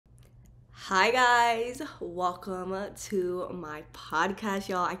Hi guys, welcome to my podcast,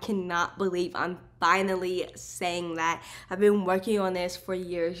 y'all. I cannot believe I'm finally saying that. I've been working on this for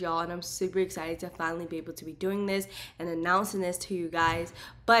years, y'all, and I'm super excited to finally be able to be doing this and announcing this to you guys.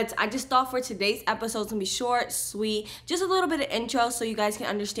 But I just thought for today's episode to be short, sweet, just a little bit of intro so you guys can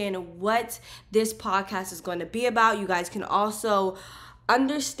understand what this podcast is going to be about. You guys can also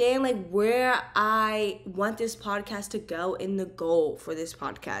understand like where I want this podcast to go and the goal for this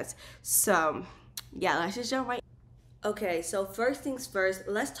podcast. So yeah, let's just jump right. Okay, so first things first,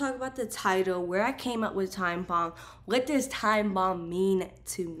 let's talk about the title, where I came up with Time Bomb. What does Time Bomb mean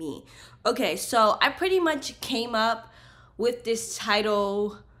to me? Okay, so I pretty much came up with this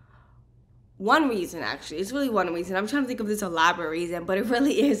title one reason, actually. It's really one reason. I'm trying to think of this elaborate reason, but it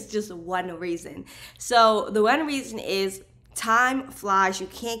really is just one reason. So the one reason is time flies. You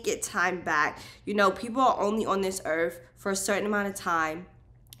can't get time back. You know, people are only on this earth for a certain amount of time.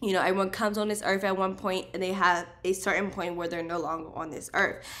 You know, everyone comes on this earth at one point and they have a certain point where they're no longer on this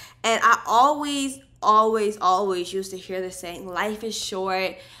earth. And I always used to hear the saying, life is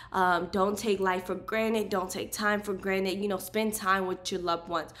short. Don't take life for granted. Don't take time for granted. You know, spend time with your loved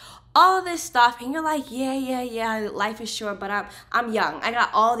ones. All of this stuff, and you're like, yeah, life is short, but I'm young. I got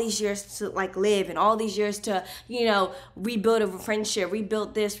all these years to like live and all these years to, you know, rebuild a friendship,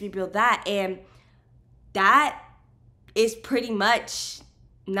 rebuild this, rebuild that. And that is pretty much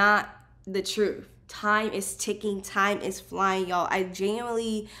not the truth. Time is ticking, time is flying, y'all. I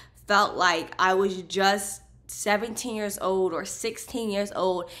genuinely felt like I was just 17 years old or 16 years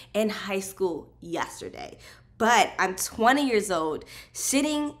old in high school yesterday. But I'm 20 years old,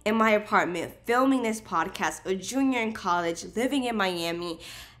 sitting in my apartment, filming this podcast, a junior in college, living in Miami,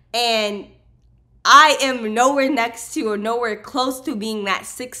 and I am nowhere next to or nowhere close to being that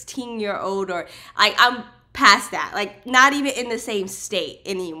 16-year-old, or like I'm past that, like not even in the same state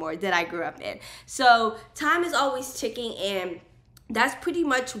anymore that I grew up in. So time is always ticking, and that's pretty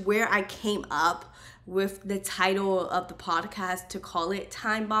much where I came up with the title of the podcast to call it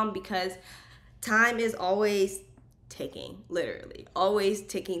Time Bomb, because time is always ticking, literally. Always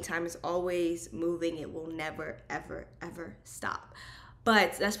ticking. Time is always moving. It will never, ever, ever stop.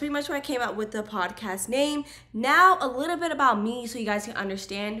 But that's pretty much where I came up with the podcast name. Now, a little bit about me so you guys can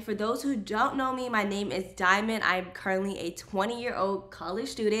understand. For those who don't know me, my name is Diamond. I'm currently a 20-year-old college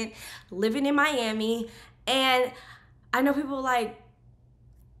student living in Miami. And I know people are like,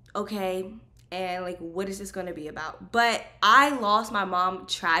 okay, and like, what is this going to be about? But I lost my mom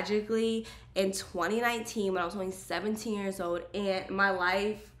tragically in 2019 when I was only 17 years old, and my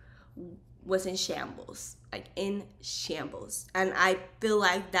life was in shambles, like in shambles. And I feel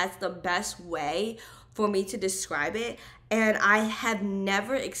like that's the best way for me to describe it. And I have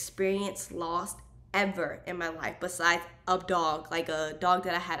never experienced loss ever in my life besides a dog, like a dog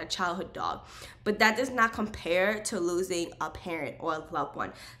that I had, a childhood dog. But that does not compare to losing a parent or a loved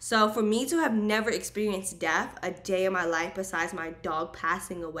one. So for me to have never experienced death a day in my life besides my dog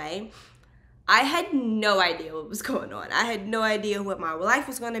passing away, I had no idea what was going on. I had no idea what my life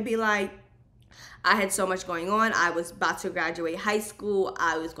was going to be like. I had so much going on. I was about to graduate high school.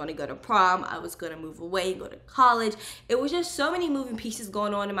 I was going to go to prom. I was going to move away, go to college. It was just so many moving pieces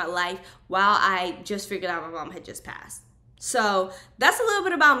going on in my life while I just figured out my mom had just passed. So that's a little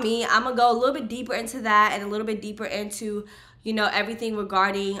bit about me. I'm going to go a little bit deeper into that and a little bit deeper into, you know, everything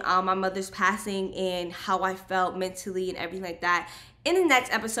regarding my mother's passing and how I felt mentally and everything like that. In the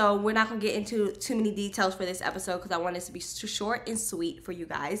next episode, we're not going to get into too many details for this episode because I want this to be short and sweet for you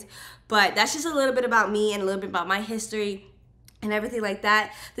guys. But that's just a little bit about me and a little bit about my history and everything like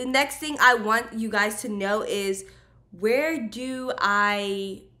that. The next thing I want you guys to know is, where do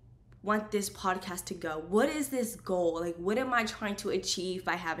I want this podcast to go? What is this goal? Like, what am I trying to achieve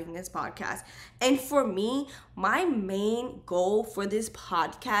by having this podcast? And for me, my main goal for this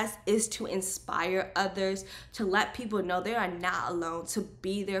podcast is to inspire others, to let people know they are not alone, to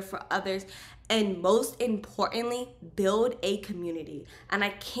be there for others, and most importantly, build a community. And I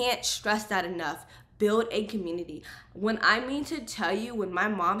can't stress that enough. Build a community. When I mean to tell you, when my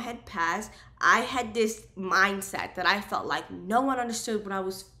mom had passed, I had this mindset that I felt like no one understood what I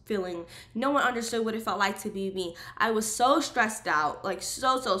was feeling. No one understood what it felt like to be me. I was so stressed out, like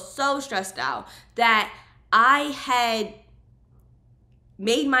so stressed out, that I had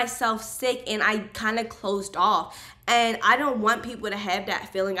made myself sick and I kind of closed off. And I don't want people to have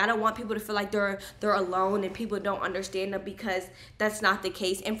that feeling. I don't want people to feel like they're alone and people don't understand them, because that's not the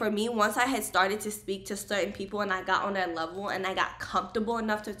case. And for me, once I had started to speak to certain people and I got on that level and I got comfortable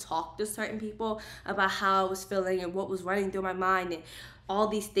enough to talk to certain people about how I was feeling and what was running through my mind and all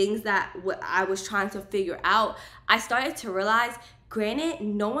these things that I was trying to figure out, I started to realize Granted,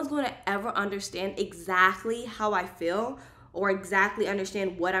 no one's going to ever understand exactly how I feel or exactly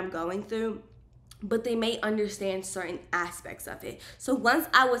understand what I'm going through, but they may understand certain aspects of it. So once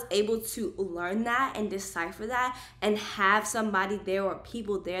I was able to learn that and decipher that and have somebody there or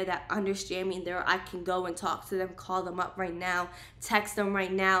people there that understand me and there I can go and talk to them, call them up right now, text them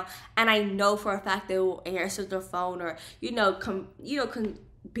right now, and I know for a fact they will answer their phone or can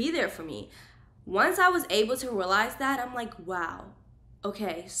be there for me. Once I was able to realize that, I'm like, wow,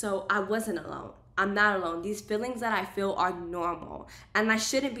 okay, so I wasn't alone. I'm not alone. These feelings that I feel are normal, and I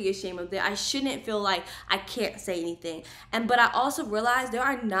shouldn't be ashamed of it. I shouldn't feel like I can't say anything. But I also realized there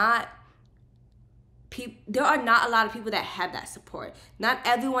are not a lot of people that have that support. Not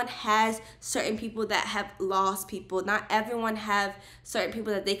everyone has certain people that have lost people. Not everyone have certain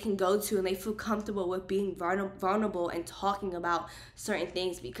people that they can go to and they feel comfortable with being vulnerable and talking about certain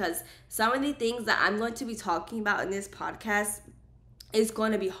things, because some of the things that I'm going to be talking about in this podcast, it's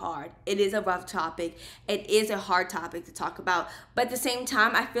going to be hard. It is a rough topic. It is a hard topic to talk about. But at the same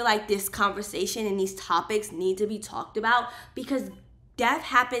time, I feel like this conversation and these topics need to be talked about because death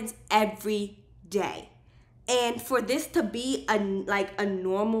happens every day. And for this to be a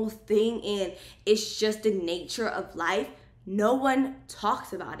normal thing and it's just the nature of life, no one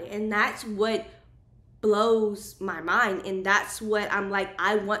talks about it. And that's what blows my mind, and that's what I'm like,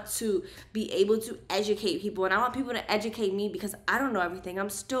 I want to be able to educate people, and I want people to educate me because I don't know everything.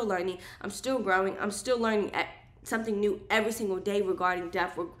 I'm still learning, I'm still growing, I'm still learning something new every single day regarding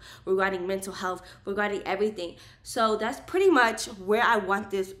death, regarding mental health, regarding everything. So that's pretty much where I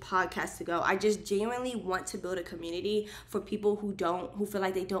want this podcast to go. I just genuinely want to build a community for people who feel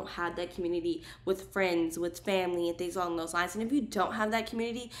like they don't have that community with friends, with family, and things along those lines. And if you don't have that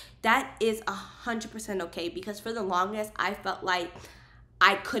community, that is 100% okay, because for the longest I felt like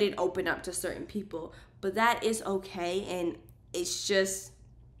I couldn't open up to certain people, but that is okay, and it's just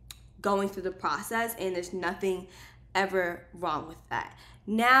going through the process, and there's nothing ever wrong with that.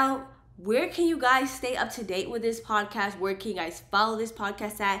 Now, where can you guys stay up to date with this podcast? Where can you guys follow this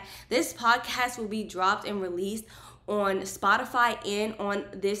podcast at? This podcast will be dropped and released on Spotify and on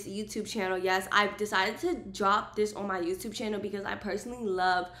this YouTube channel. Yes, I've decided to drop this on my YouTube channel because I personally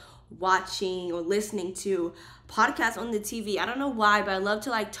love watching or listening to podcasts on the TV. I don't know why, but I love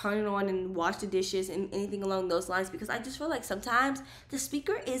to turn it on and watch the dishes and anything along those lines, because I just feel like sometimes the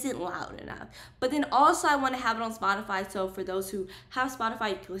speaker isn't loud enough. But then also I want to have it on Spotify, so for those who have Spotify,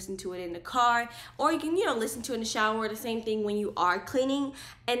 you can listen to it in the car, or you can listen to it in the shower. The same thing when you are cleaning.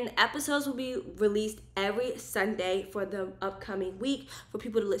 And episodes will be released every Sunday for the upcoming week for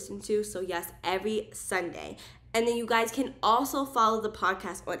people to listen to. So yes, every Sunday. And then you guys can also follow the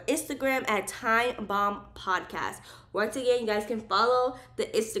podcast on Instagram at Time Bomb Podcast. Once again, you guys can follow the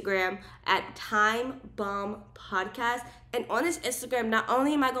Instagram at Time Bomb Podcast. And on this Instagram, not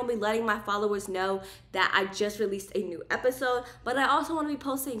only am I going to be letting my followers know that I just released a new episode, but I also want to be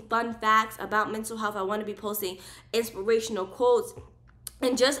posting fun facts about mental health. I want to be posting inspirational quotes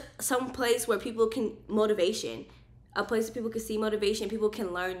and just some place where people can motivation. A place where people can see motivation, people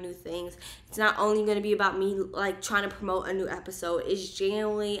can learn new things. It's not only going to be about me trying to promote a new episode. It's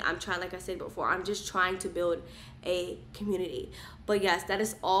genuinely, I'm trying, like I said before, I'm just trying to build a community. But yes, that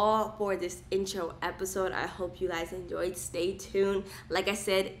is all for this intro episode. I hope you guys enjoyed. Stay tuned. Like I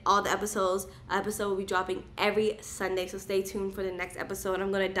said, all the episode will be dropping every Sunday, so stay tuned for the next episode.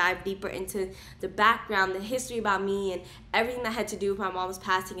 I'm going to dive deeper into the background, the history about me, and everything that had to do with my mom's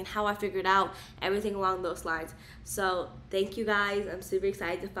passing and how I figured out everything along those lines. So thank you guys. I'm super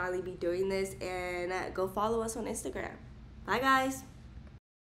excited to finally be doing this, and go follow us on Instagram. Bye guys.